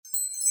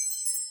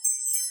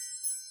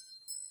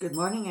Good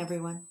morning,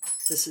 everyone.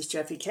 This is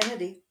Jeffe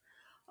Kennedy,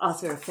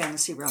 author of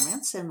Fantasy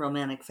Romance and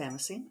Romantic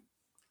Fantasy.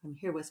 I'm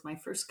here with my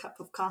first cup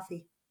of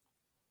coffee.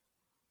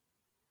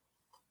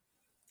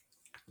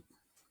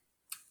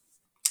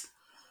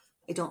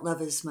 I don't love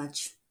it as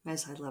much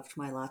as I loved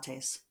my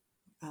lattes,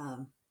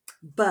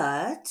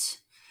 but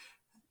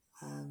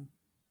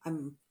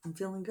I'm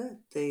feeling good.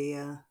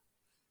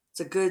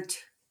 It's a good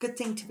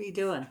thing to be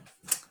doing.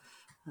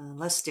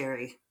 Less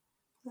dairy,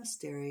 less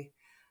dairy.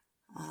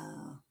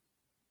 Uh,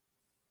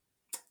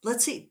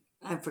 let's see.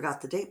 I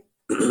forgot the date.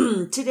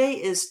 Today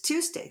is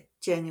Tuesday,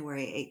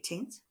 January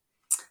 18th,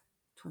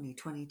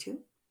 2022.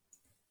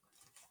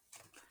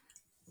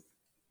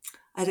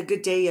 I had a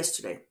good day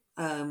yesterday.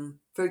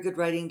 Very good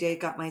writing day.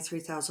 Got my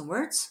 3,000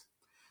 words.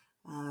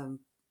 And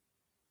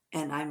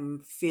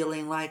I'm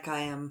feeling like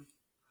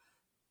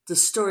the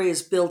story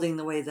is building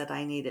the way that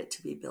I need it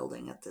to be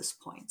building at this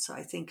point. So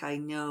I think I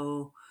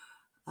know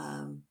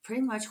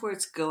pretty much where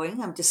it's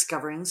going. I'm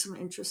discovering some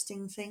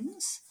interesting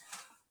things.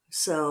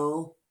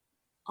 So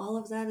all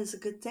of that is a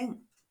good thing.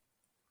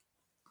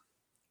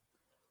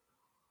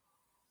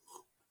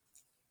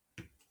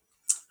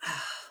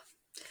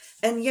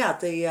 And yeah,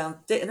 the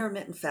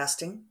intermittent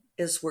fasting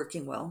is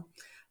working well.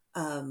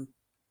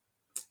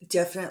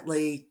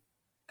 Definitely,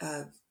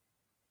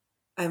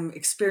 I'm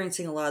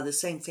experiencing a lot of the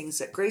same things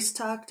that Grace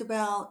talked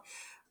about,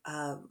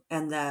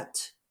 and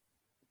that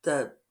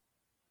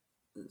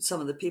some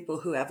of the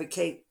people who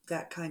advocate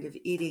that kind of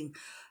eating,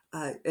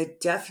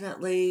 it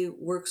definitely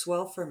works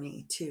well for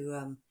me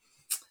to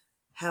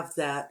have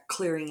that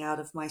clearing out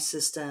of my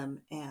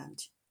system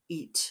and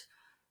eat.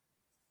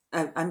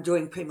 I'm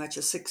doing pretty much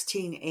a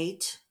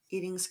 16-8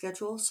 eating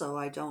schedule, so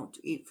I don't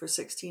eat for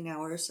 16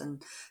 hours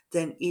and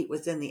then eat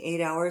within the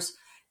 8 hours.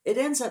 It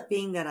ends up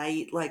being that I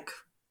eat like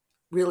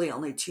really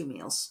only 2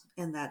 meals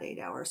in that 8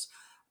 hours,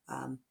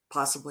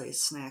 possibly a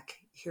snack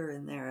here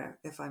and there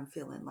if I'm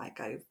feeling like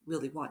I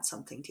really want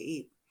something to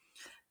eat.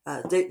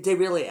 They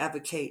really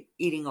advocate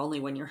eating only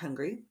when you're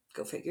hungry.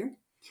 Go figure.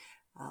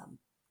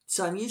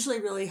 So I'm usually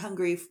really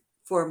hungry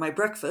for my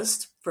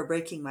breakfast for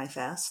breaking my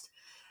fast.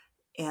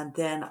 And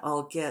then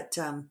I'll get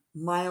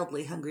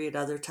mildly hungry at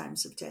other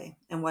times of day.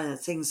 And one of the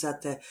things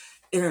that the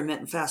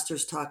intermittent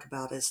fasters talk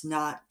about is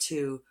not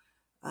to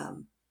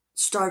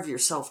starve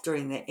yourself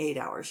during the 8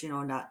 hours,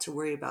 not to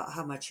worry about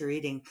how much you're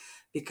eating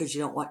because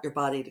you don't want your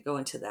body to go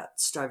into that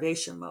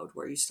starvation mode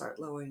where you start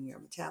lowering your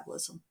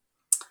metabolism.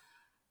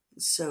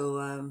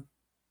 So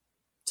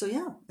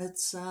yeah,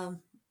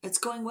 it's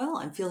going well.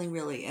 I'm feeling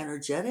really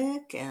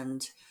energetic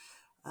and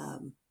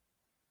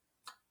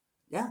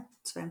yeah,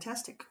 it's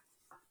fantastic.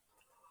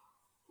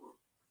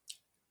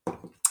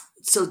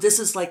 So this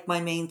is like my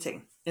main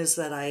thing is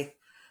that I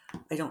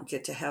don't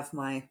get to have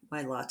my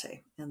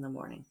latte in the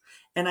morning.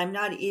 And I'm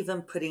not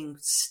even putting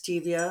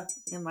stevia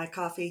in my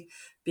coffee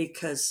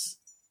because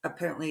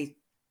apparently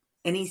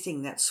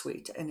anything that's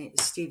sweet and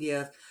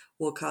stevia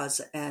will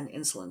cause an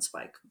insulin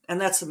spike. And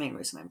that's the main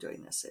reason I'm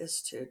doing this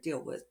is to deal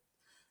with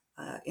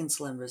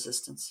insulin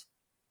resistance.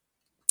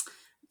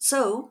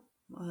 So,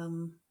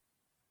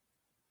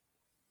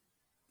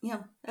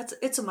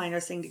 it's a minor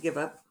thing to give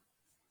up.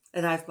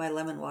 And I have my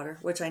lemon water,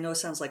 which I know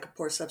sounds like a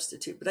poor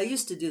substitute, but I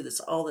used to do this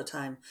all the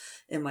time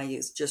in my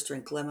youth, just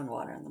drink lemon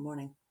water in the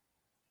morning.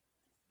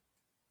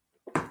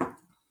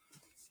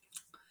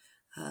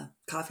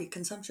 Coffee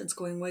consumption's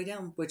going way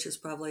down, which is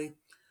probably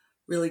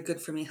really good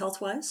for me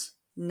health-wise.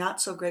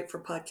 Not so great for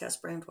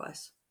podcast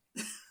brand-wise.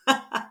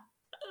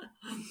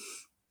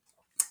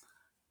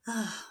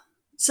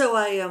 So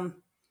I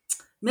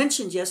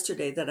mentioned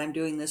yesterday that I'm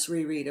doing this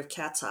reread of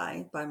Cat's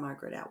Eye by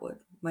Margaret Atwood,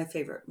 my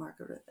favorite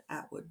Margaret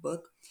Atwood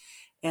book.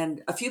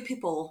 And a few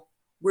people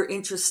were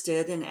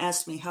interested and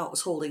asked me how it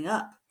was holding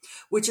up,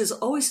 which is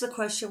always the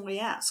question we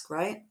ask,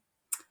 right?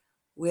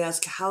 We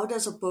ask, how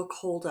does a book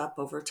hold up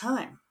over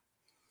time?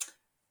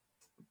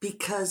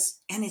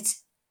 And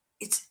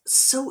it's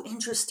so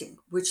interesting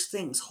which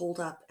things hold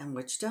up and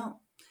which don't.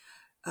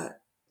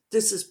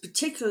 This is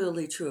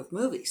particularly true of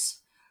movies.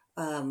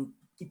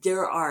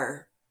 There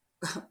are,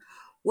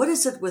 what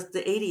is it with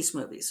the 80s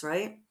movies,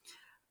 right?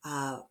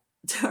 There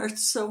are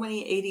so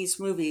many 80s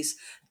movies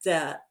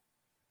that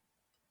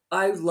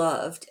I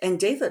loved, and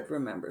David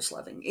remembers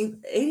loving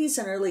in 80s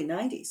and early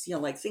 90s,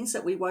 like things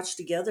that we watched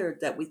together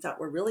that we thought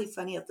were really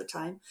funny at the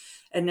time.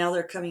 And now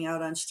they're coming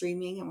out on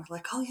streaming and we're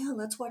like, oh yeah,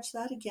 let's watch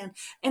that again.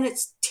 And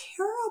it's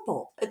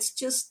terrible. It's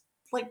just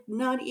like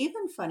not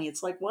even funny.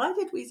 It's like, why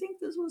did we think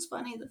this was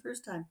funny the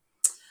first time?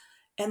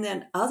 And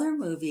then other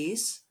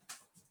movies,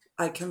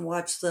 I can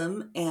watch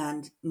them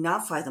and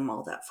not find them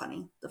all that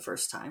funny the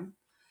first time.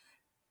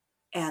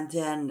 And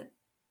then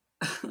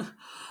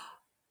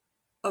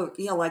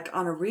like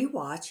on a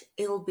rewatch,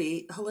 it'll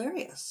be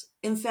hilarious.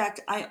 In fact,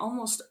 I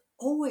almost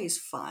always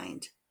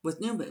find with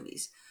new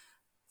movies,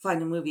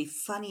 find a movie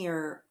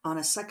funnier on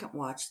a second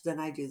watch than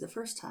I do the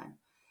first time.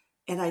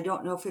 And I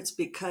don't know if it's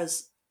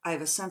because I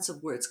have a sense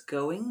of where it's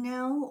going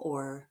now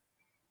or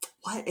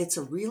what. It's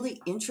a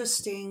really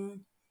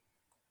interesting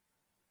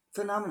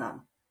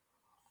phenomenon.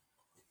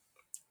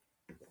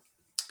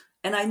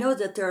 And I know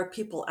that there are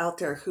people out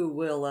there who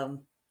will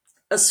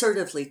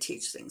assertively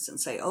teach things and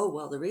say, oh,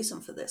 well, the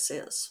reason for this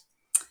is.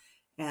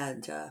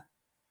 And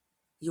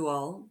you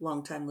all,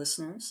 longtime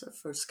listeners of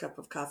First Cup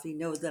of Coffee,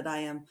 know that I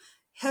am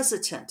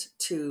hesitant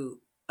to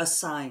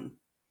assign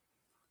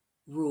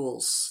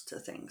rules to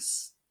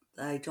things.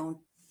 I don't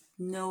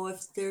know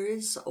if there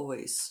is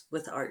always,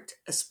 with art,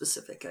 a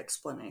specific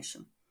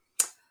explanation.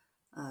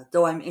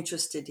 Though I'm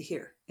interested to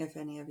hear if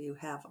any of you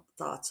have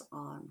thoughts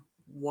on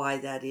why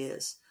that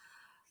is.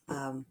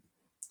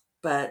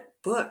 But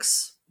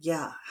books,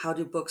 yeah, how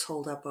do books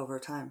hold up over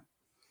time?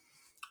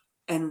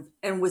 And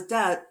with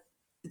that,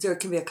 there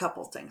can be a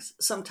couple things.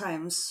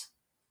 Sometimes,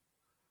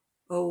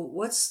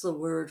 what's the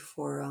word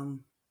for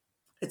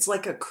it's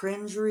like a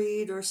cringe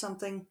read or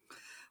something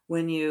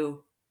when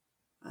you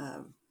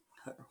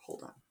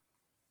hold on.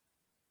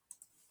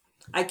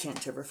 I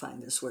can't ever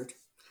find this word.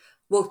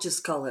 We'll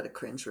just call it a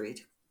cringe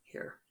read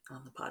here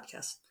on the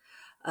podcast.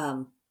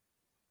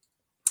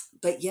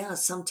 But yeah,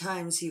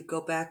 sometimes you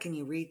go back and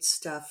you read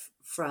stuff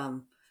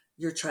from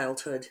your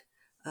childhood.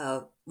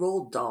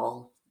 Roald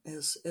Dahl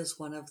is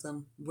one of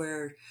them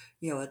where,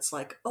 it's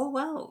like, oh,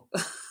 wow,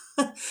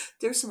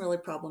 there's some really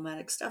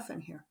problematic stuff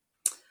in here.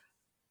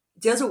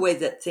 The other way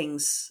that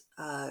things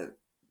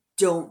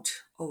don't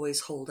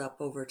always hold up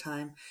over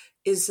time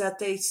is that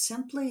they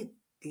simply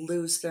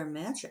lose their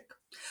magic.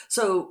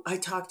 So I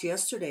talked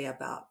yesterday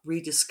about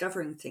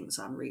rediscovering things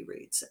on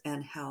rereads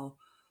and how,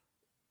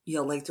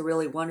 like the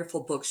really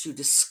wonderful books, you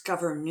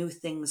discover new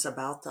things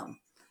about them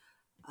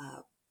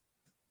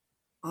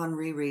on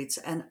rereads,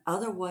 and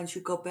other ones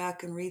you go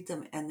back and read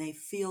them and they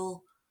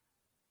feel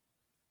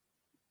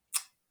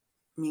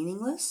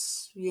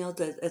meaningless.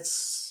 That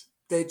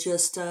they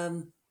just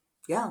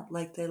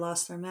like they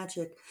lost their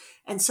magic.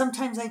 And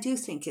sometimes I do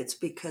think it's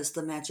because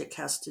the magic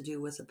has to do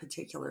with a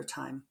particular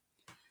time.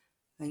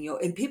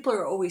 And people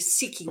are always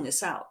seeking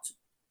this out.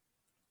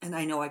 And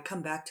I know I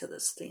come back to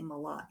this theme a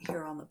lot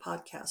here on the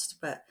podcast,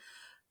 but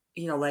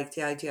like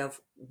the idea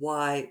of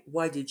why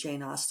do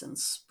Jane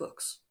Austen's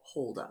books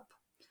hold up,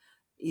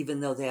 even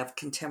though they have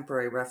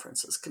contemporary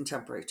references,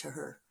 contemporary to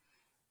her.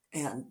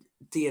 And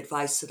the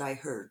advice that I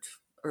heard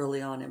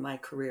early on in my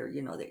career,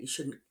 that you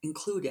shouldn't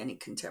include any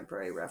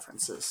contemporary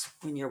references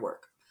in your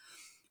work,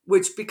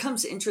 which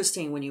becomes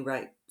interesting when you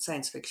write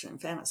science fiction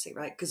and fantasy,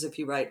 right? Because if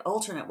you write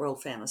alternate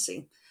world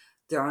fantasy,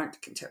 there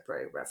aren't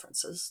contemporary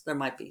references. There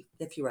might be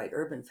if you write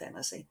urban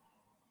fantasy.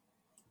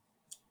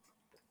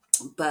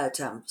 But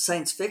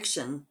science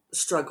fiction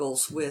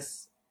struggles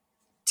with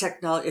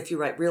technology. If you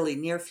write really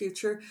near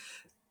future,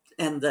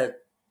 and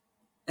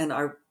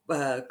our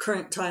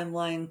current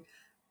timeline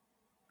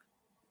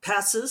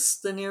passes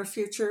the near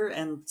future,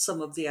 and some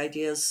of the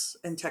ideas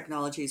and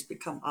technologies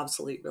become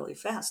obsolete really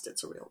fast,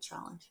 it's a real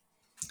challenge.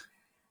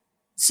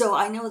 So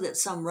I know that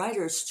some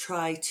writers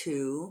try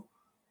to,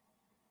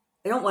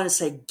 I don't want to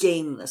say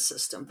game the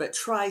system, but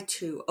try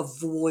to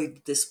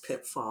avoid this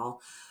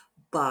pitfall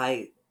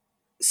by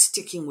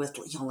sticking with,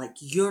 like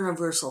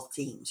universal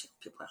themes.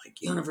 People are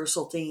like,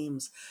 universal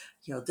themes.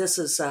 This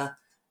is, I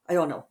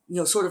don't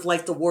know, sort of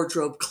like the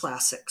wardrobe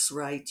classics,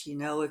 right?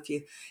 If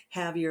you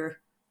have your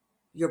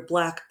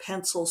black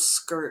pencil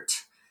skirt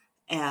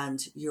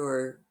and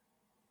your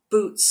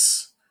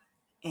boots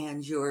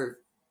and your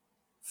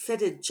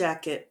fitted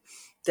jacket,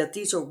 that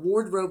these are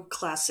wardrobe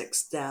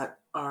classics that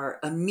are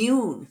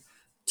immune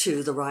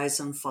to the rise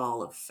and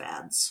fall of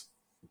fads.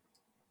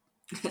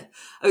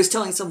 I was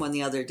telling someone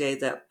the other day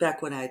that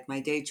back when I had my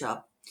day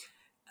job,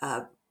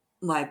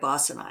 my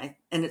boss and I,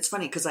 and it's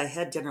funny because I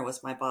had dinner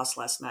with my boss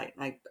last night,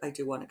 and I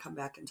do want to come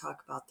back and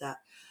talk about that,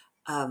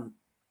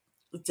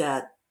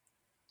 that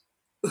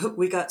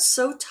we got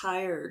so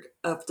tired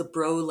of the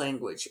bro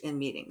language in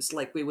meetings.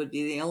 Like we would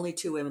be the only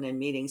two women in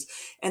meetings,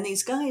 and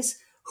these guys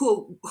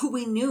who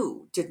we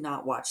knew did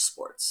not watch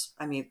sports.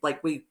 I mean,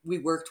 like we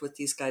worked with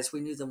these guys, we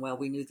knew them well,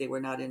 we knew they were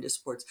not into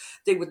sports.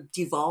 They would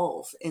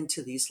devolve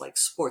into these like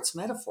sports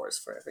metaphors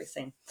for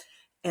everything.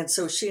 And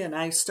so she and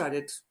I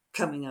started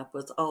coming up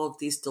with all of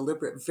these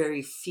deliberate,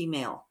 very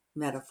female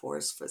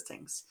metaphors for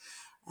things.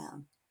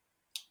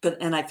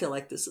 And I feel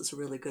like this is a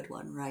really good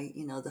one, right?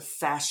 The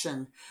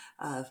fashion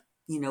of,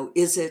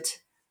 is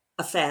it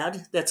a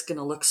fad that's going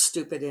to look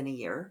stupid in a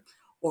year,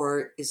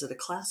 or is it a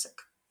classic?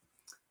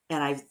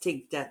 And I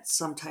think that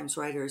sometimes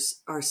writers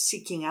are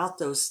seeking out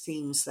those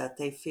themes that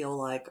they feel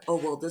like, oh,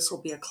 well, this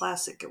will be a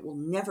classic. It will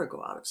never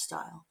go out of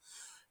style.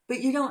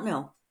 But you don't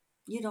know.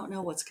 You don't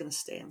know what's going to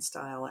stay in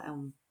style.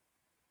 And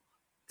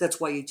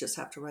that's why you just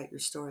have to write your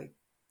story.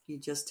 You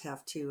just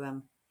have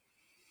to,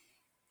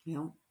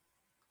 you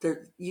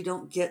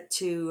don't get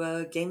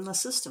to game the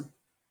system.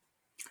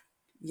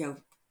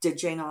 Did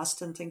Jane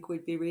Austen think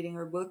we'd be reading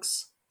her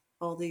books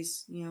all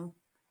these,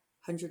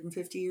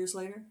 150 years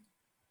later,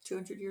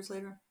 200 years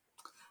later?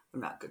 I'm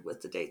not good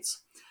with the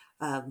dates.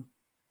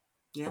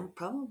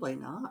 Probably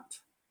not.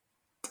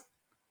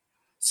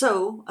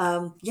 So,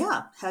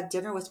 had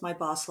dinner with my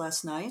boss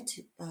last night.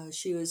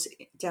 She was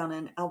down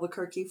in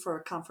Albuquerque for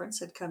a conference,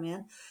 had come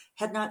in,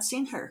 had not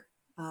seen her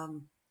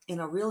in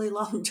a really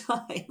long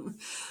time.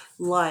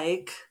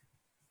 Like,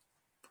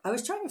 I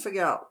was trying to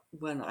figure out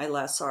when I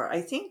last saw her.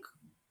 I think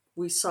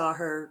I saw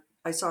her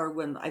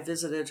when I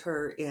visited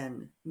her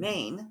in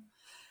Maine.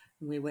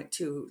 We went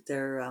to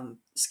their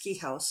ski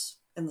house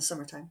in the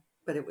summertime,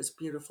 but it was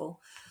beautiful.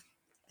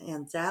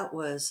 And that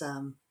was,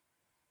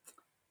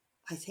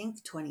 I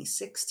think,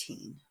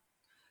 2016.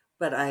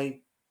 But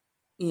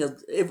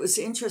it was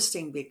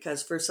interesting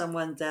because for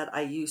someone that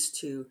I used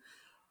to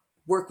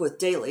work with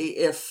daily,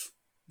 if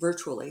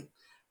virtually,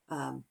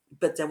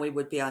 but then we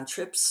would be on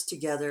trips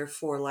together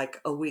for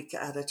like a week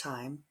at a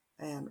time,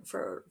 and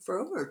for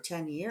over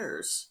 10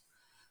 years,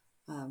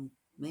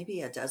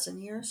 maybe a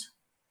dozen years.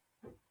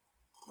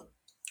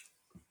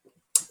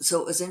 So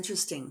it was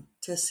interesting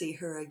to see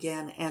her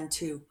again and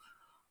to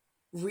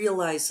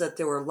realize that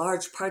there were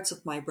large parts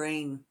of my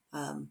brain.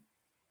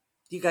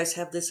 You guys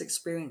have this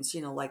experience,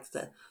 like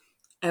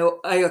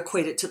I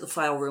equate it to the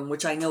file room,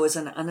 which I know is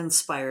an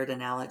uninspired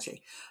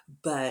analogy,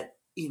 but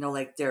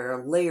like there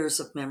are layers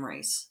of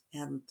memories,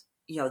 and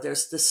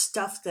there's the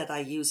stuff that I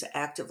use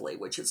actively,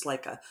 which is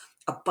like a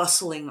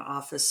bustling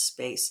office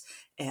space,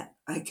 and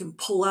I can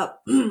pull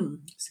up,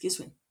 excuse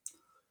me,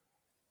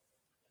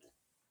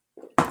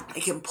 I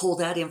can pull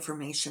that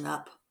information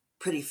up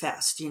pretty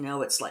fast.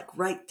 It's like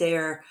right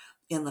there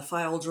in the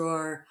file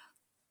drawer.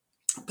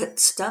 But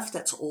stuff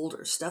that's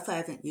older, stuff I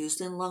haven't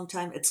used in a long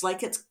time, it's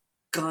like it's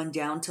gone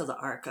down to the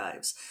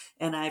archives,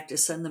 and I have to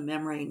send the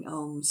memory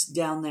gnomes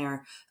down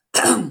there.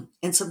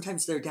 And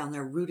sometimes they're down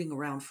there rooting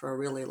around for a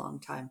really long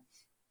time.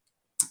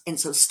 And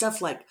so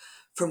stuff like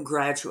from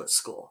graduate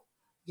school,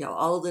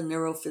 all of the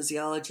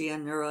neurophysiology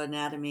and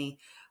neuroanatomy,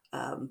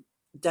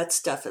 that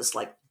stuff is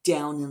like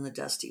down in the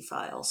dusty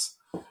files.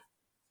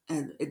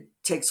 And it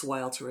takes a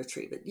while to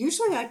retrieve it.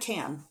 Usually I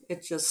can,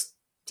 it just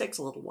takes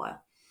a little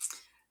while.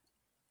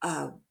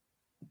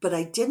 But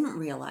I didn't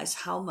realize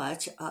how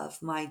much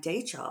of my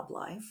day job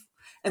life,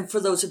 and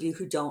for those of you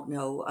who don't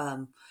know,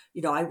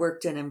 I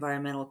worked in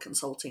environmental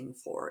consulting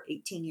for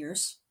 18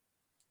 years.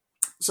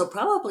 So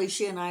probably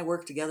she and I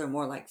worked together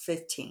more like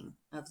 15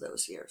 of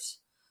those years,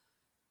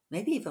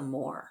 maybe even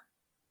more,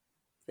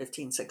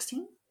 15,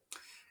 16.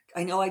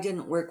 I know I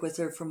didn't work with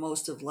her for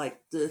most of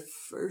like the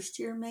first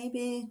year,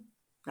 maybe,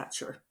 not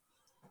sure.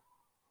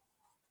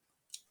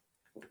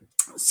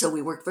 So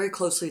we worked very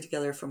closely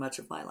together for much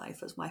of my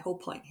life, is my whole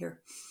point here.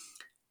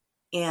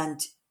 And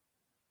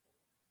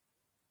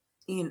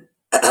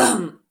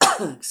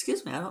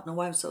excuse me, I don't know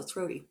why I'm so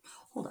throaty.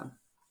 Hold on.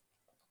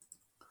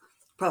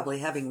 Probably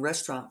having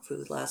restaurant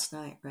food last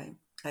night, right?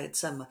 I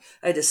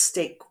had a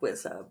steak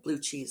with blue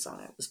cheese on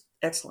it. It was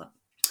excellent.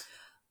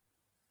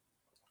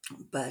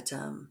 But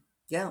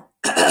yeah.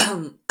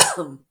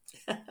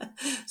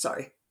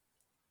 Sorry.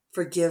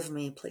 Forgive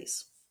me,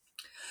 please.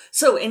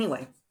 So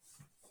anyway,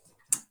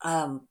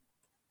 and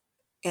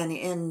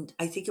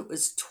I think it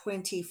was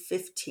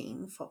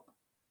 2016,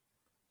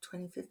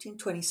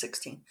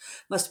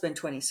 must have been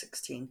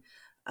 2016.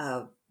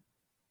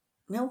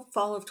 No,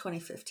 fall of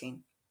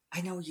 2015. I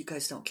know you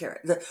guys don't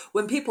care.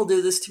 When people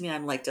do this to me,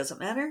 I'm like, doesn't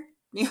matter.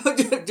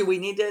 Do we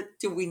need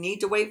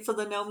to wait for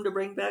the gnome to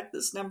bring back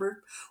this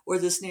number or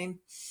this name?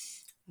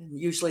 And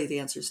usually the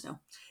answer is no.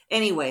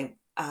 Anyway,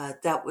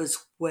 that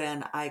was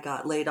when I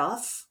got laid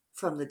off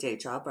from the day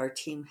job. Our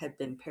team had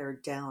been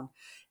pared down,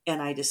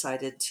 and I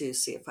decided to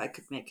see if I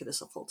could make it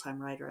as a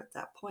full-time writer at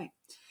that point.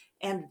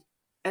 And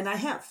I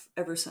have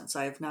ever since.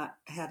 I have not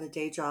had a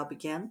day job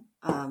again.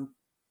 And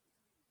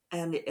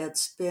it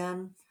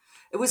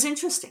was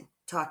interesting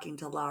talking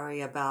to Laurie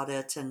about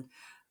it, and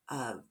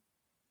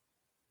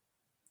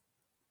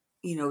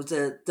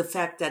the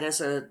fact that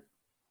as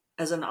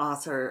an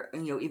author,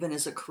 even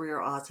as a career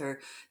author,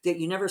 that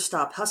you never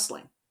stop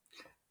hustling.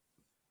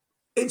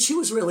 And she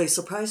was really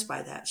surprised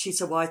by that. She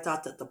said, well, I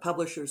thought that the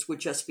publishers would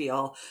just be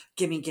all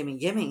gimme, gimme,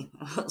 gimme.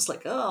 I was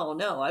like, oh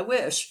no, I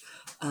wish.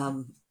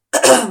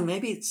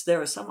 Maybe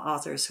there are some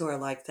authors who are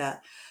like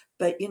that,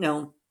 but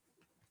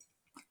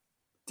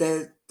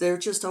they're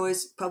just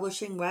always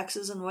publishing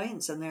waxes and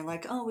wanes, and they're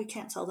like, oh, we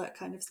can't sell that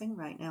kind of thing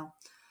right now.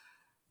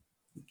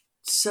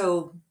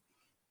 So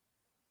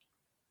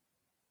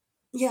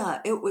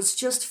yeah, it was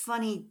just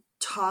funny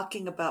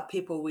talking about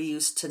people we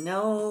used to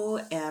know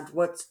and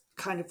what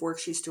kind of work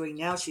she's doing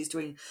now. She's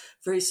doing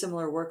very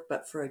similar work,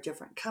 but for a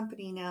different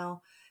company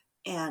now.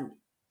 And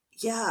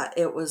yeah,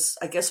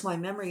 I guess my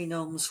memory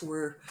gnomes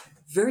were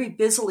very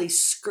busily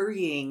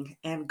scurrying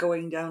and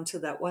going down to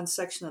that one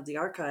section of the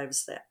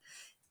archives that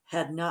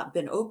had not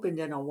been opened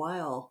in a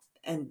while.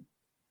 And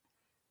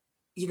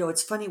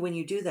it's funny when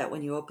you do that,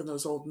 when you open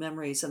those old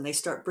memories and they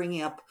start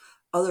bringing up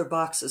other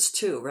boxes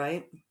too,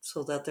 right?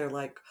 So that they're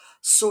like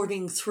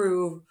sorting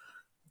through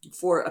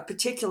for a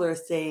particular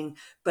thing,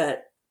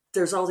 but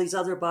there's all these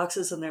other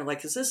boxes and they're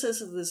like, is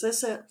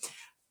this it?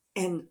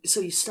 And so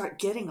you start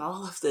getting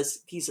all of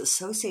these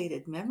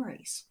associated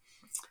memories.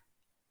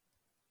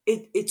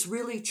 It's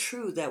really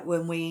true that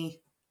when we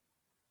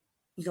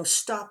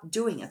stop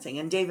doing a thing,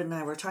 and David and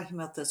I were talking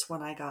about this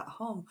when I got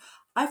home,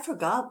 I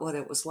forgot what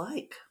it was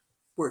like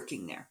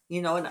working there,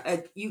 and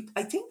I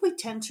think we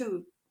tend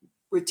to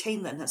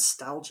retain the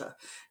nostalgia,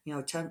 we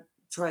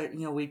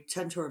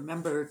tend to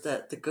remember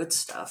the good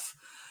stuff,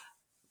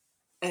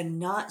 and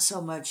not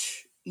so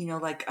much,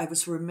 like I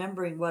was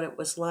remembering what it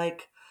was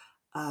like.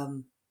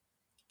 um,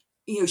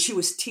 she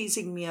was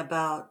teasing me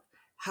about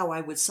how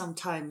I would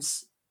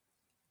sometimes,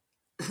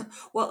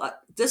 well,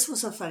 this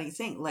was a funny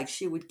thing. Like,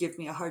 she would give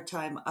me a hard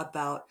time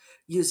about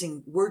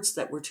using words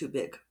that were too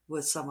big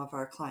with some of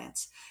our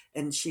clients.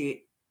 And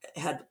she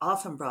had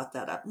often brought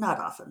that up, not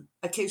often,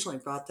 occasionally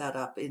brought that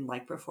up in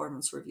like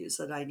performance reviews,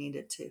 that I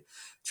needed to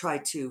try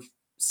to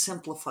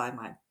simplify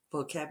my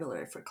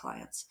vocabulary for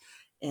clients.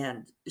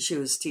 And she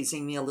was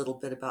teasing me a little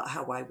bit about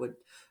how I would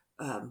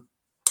um,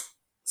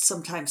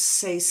 sometimes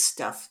say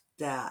stuff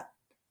that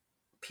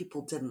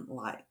people didn't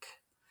like.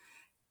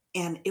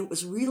 And it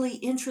was really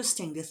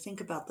interesting to think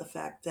about the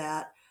fact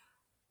that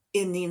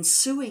in the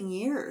ensuing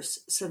years,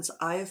 since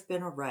I have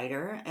been a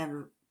writer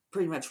and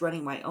pretty much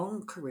running my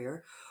own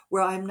career,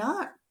 where I'm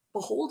not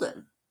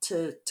beholden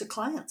to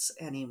clients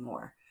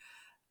anymore,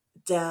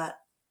 that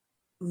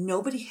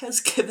nobody has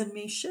given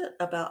me shit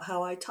about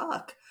how I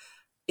talk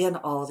in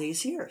all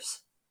these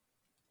years.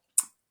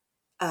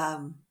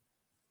 Um,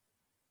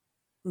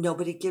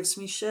 Nobody gives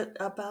me shit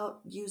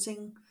about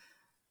using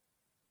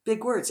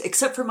big words,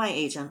 except for my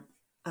agent.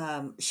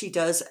 She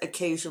does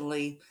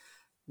occasionally,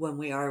 when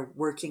we are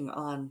working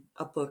on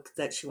a book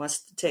that she wants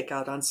to take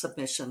out on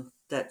submission,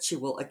 that she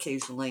will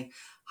occasionally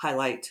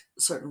highlight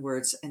certain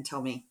words and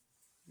tell me,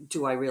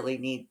 do I really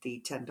need the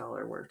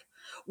 $10 word?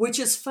 Which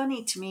is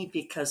funny to me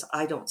because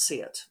I don't see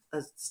it.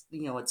 It's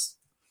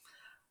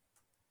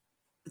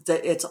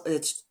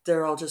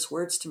they're all just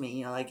words to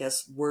me. I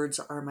guess words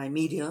are my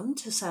medium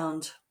to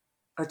sound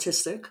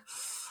artistic.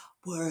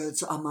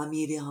 Words are my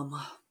medium.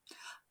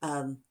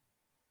 Um,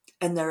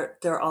 and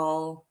they're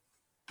all,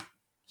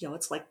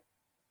 it's like,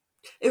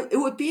 it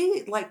would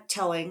be like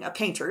telling a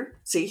painter,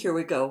 see, here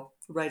we go.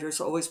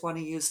 Writers always want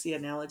to use the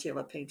analogy of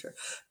a painter,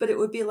 but it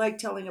would be like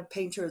telling a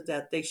painter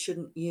that they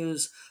shouldn't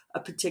use a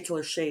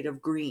particular shade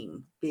of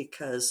green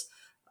because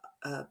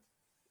uh,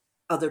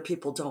 other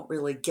people don't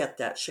really get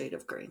that shade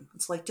of green.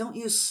 It's like, don't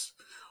use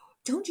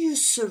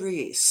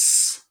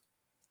cerise.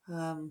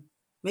 Um,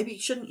 Maybe you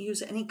shouldn't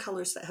use any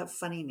colors that have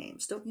funny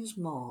names. Don't use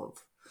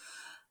mauve.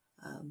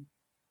 Um,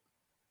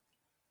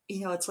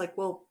 it's like,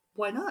 well,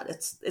 why not?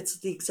 It's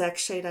the exact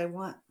shade I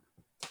want.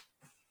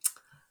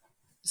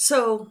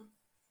 So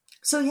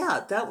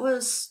yeah, that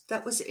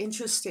was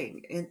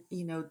interesting, and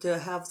to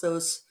have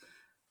those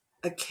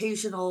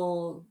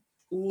occasional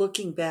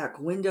looking back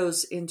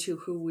windows into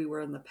who we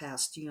were in the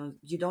past. You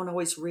don't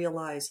always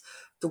realize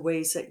the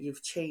ways that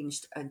you've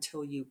changed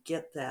until you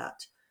get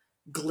that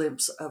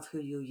glimpse of who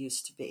you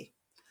used to be.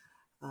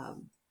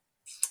 um,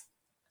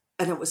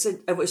 and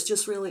it was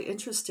just really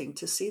interesting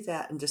to see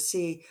that, and to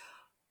see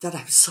that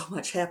I'm so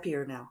much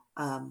happier now.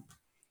 I'm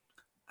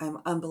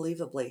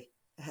unbelievably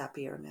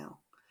happier now,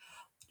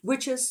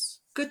 which is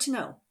good to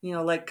know,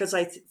 like, because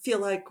I feel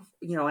like,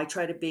 I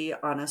try to be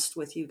honest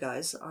with you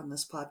guys on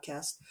this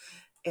podcast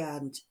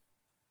and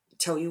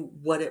tell you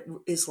what it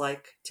is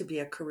like to be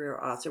a career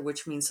author,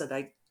 which means that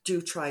I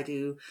do try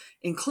to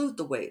include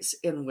the ways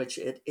in which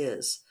it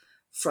is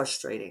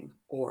frustrating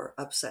or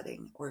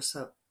upsetting or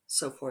so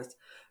forth.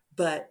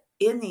 But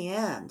in the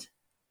end,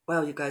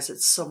 wow, you guys,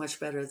 it's so much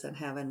better than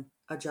having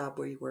a job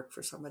where you work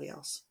for somebody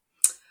else.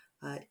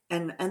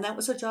 And that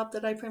was a job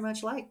that I pretty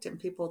much liked, and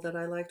people that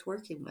I liked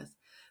working with.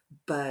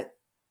 But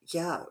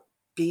yeah,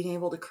 being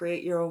able to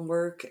create your own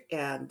work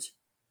and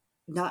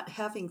not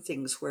having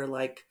things where,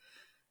 like,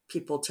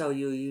 people tell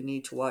you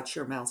need to watch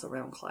your mouth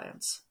around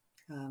clients.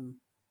 Um,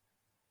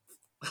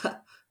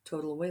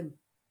 Total win.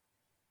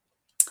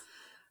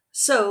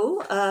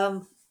 So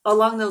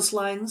along those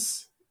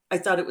lines, I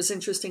thought it was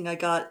interesting. I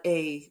got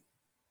a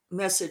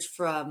message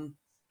from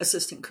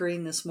Assistant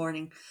Corrine this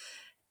morning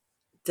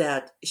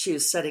that she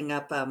is setting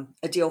up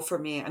a deal for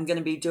me. I'm going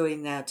to be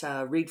doing that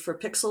Read for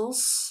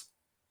Pixels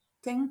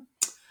thing.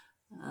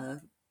 Uh,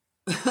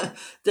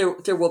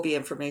 there will be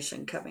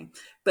information coming,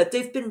 but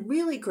they've been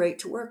really great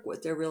to work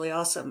with. They're really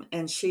awesome.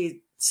 And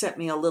she sent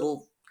me a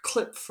little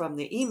clip from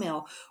the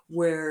email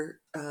where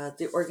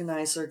the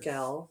organizer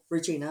gal,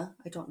 Regina,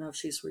 I don't know if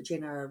she's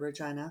Regina or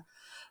Regina,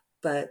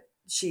 but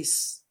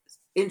she's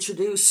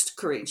introduced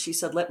Corrine. She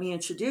said, let me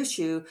introduce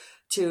you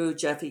to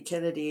Jeffe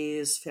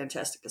Kennedy's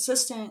fantastic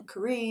assistant,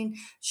 Corrine.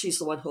 She's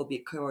the one who'll be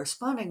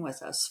corresponding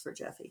with us for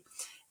Jeffe.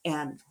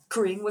 And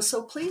Corrine was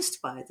so pleased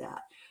by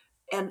that.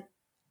 And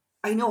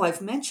I know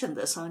I've mentioned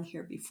this on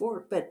here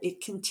before, but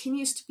it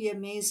continues to be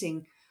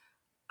amazing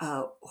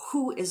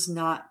who is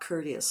not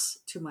courteous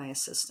to my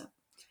assistant,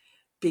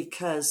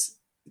 because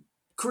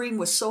Corrine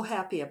was so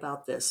happy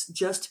about this,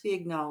 just to be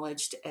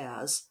acknowledged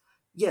as,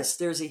 yes,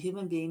 there's a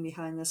human being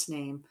behind this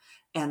name,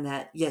 and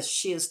that, yes,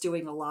 she is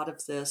doing a lot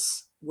of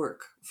this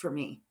work for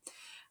me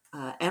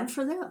and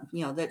for them,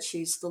 that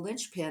she's the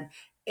linchpin.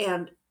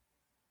 And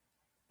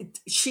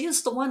she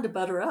is the one to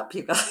butter up,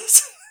 you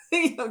guys.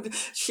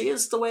 She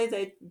is the way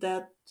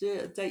that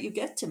you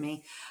get to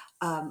me.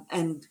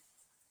 And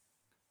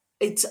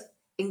it's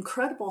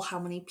incredible how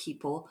many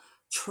people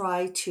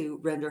try to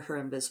render her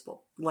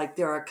invisible. Like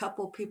there are a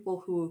couple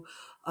people who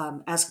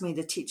ask me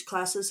to teach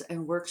classes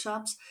and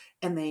workshops,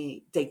 and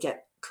they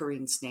get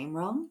Corinne's name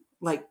wrong,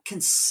 like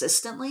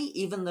consistently,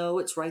 even though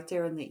it's right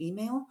there in the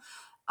email.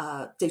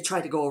 They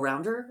try to go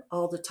around her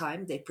all the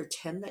time. They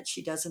pretend that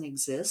she doesn't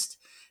exist.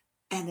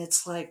 And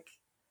it's like,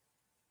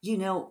 you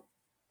know,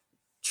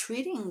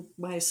 treating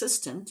my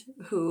assistant,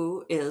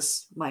 who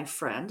is my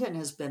friend and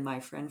has been my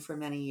friend for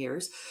many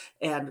years,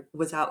 and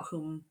without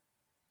whom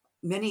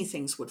many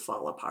things would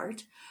fall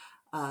apart,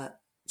 uh,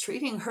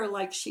 treating her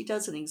like she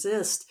doesn't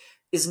exist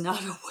is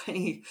not a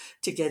way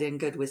to get in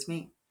good with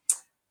me.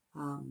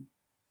 Um,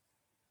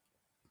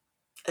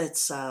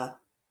 it's I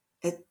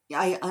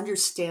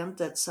understand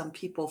that some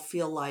people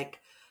feel like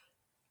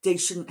they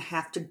shouldn't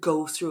have to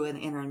go through an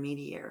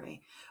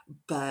intermediary,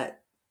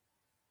 but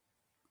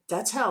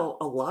that's how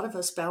a lot of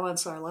us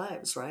balance our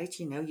lives, right?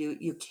 You know,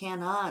 you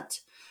cannot.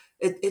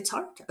 It's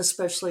hard,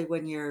 especially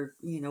when you're,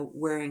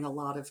 wearing a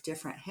lot of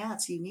different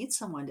hats. You need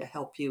someone to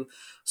help you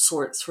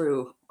sort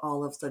through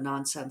all of the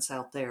nonsense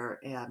out there,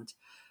 and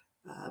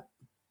uh,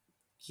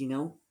 you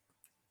know,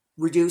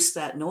 reduce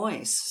that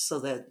noise so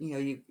that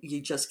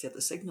you just get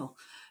the signal.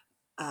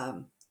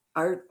 Um,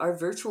 our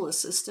virtual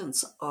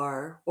assistants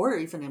are, or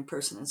even in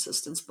person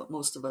assistants, but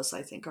most of us,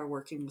 I think, are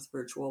working with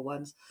virtual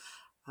ones.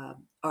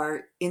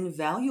 Are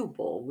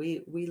invaluable.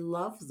 We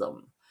love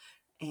them,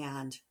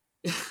 and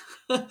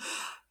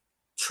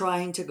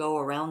trying to go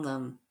around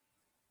them,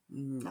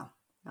 no,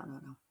 no, no,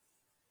 no.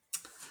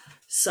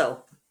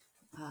 So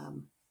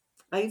um,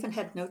 I even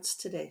had notes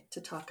today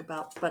to talk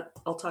about, but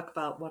I'll talk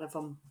about one of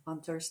them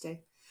on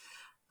Thursday.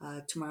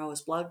 Tomorrow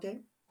is blog day.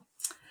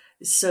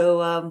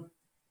 So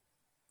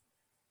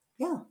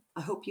yeah,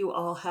 I hope you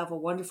all have a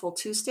wonderful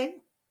Tuesday,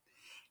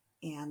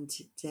 and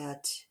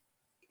that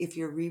if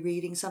you're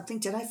rereading something,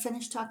 did I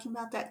finish talking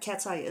about that?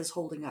 Cat's Eye is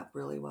holding up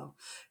really well.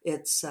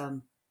 It's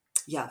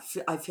yeah,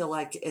 I feel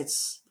like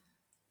it's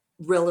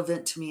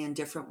relevant to me in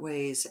different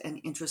ways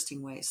and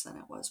interesting ways than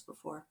it was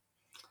before.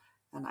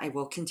 And I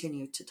will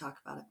continue to talk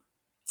about it.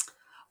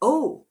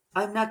 Oh,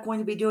 I'm not going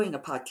to be doing a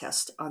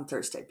podcast on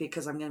Thursday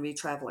because I'm going to be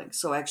traveling.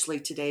 So actually,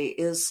 today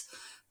is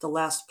the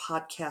last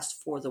podcast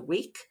for the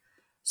week.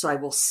 So I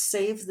will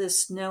save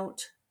this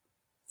note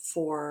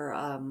for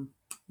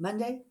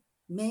Monday.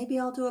 Maybe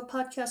I'll do a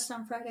podcast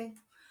on Friday.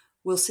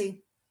 We'll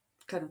see.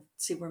 Kind of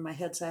see where my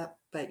head's at.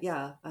 But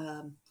yeah,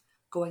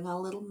 going on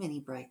a little mini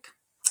break.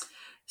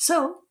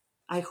 So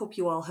I hope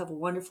you all have a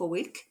wonderful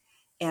week,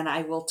 and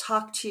I will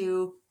talk to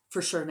you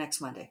for sure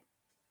next Monday.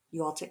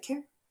 You all take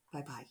care.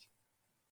 Bye bye.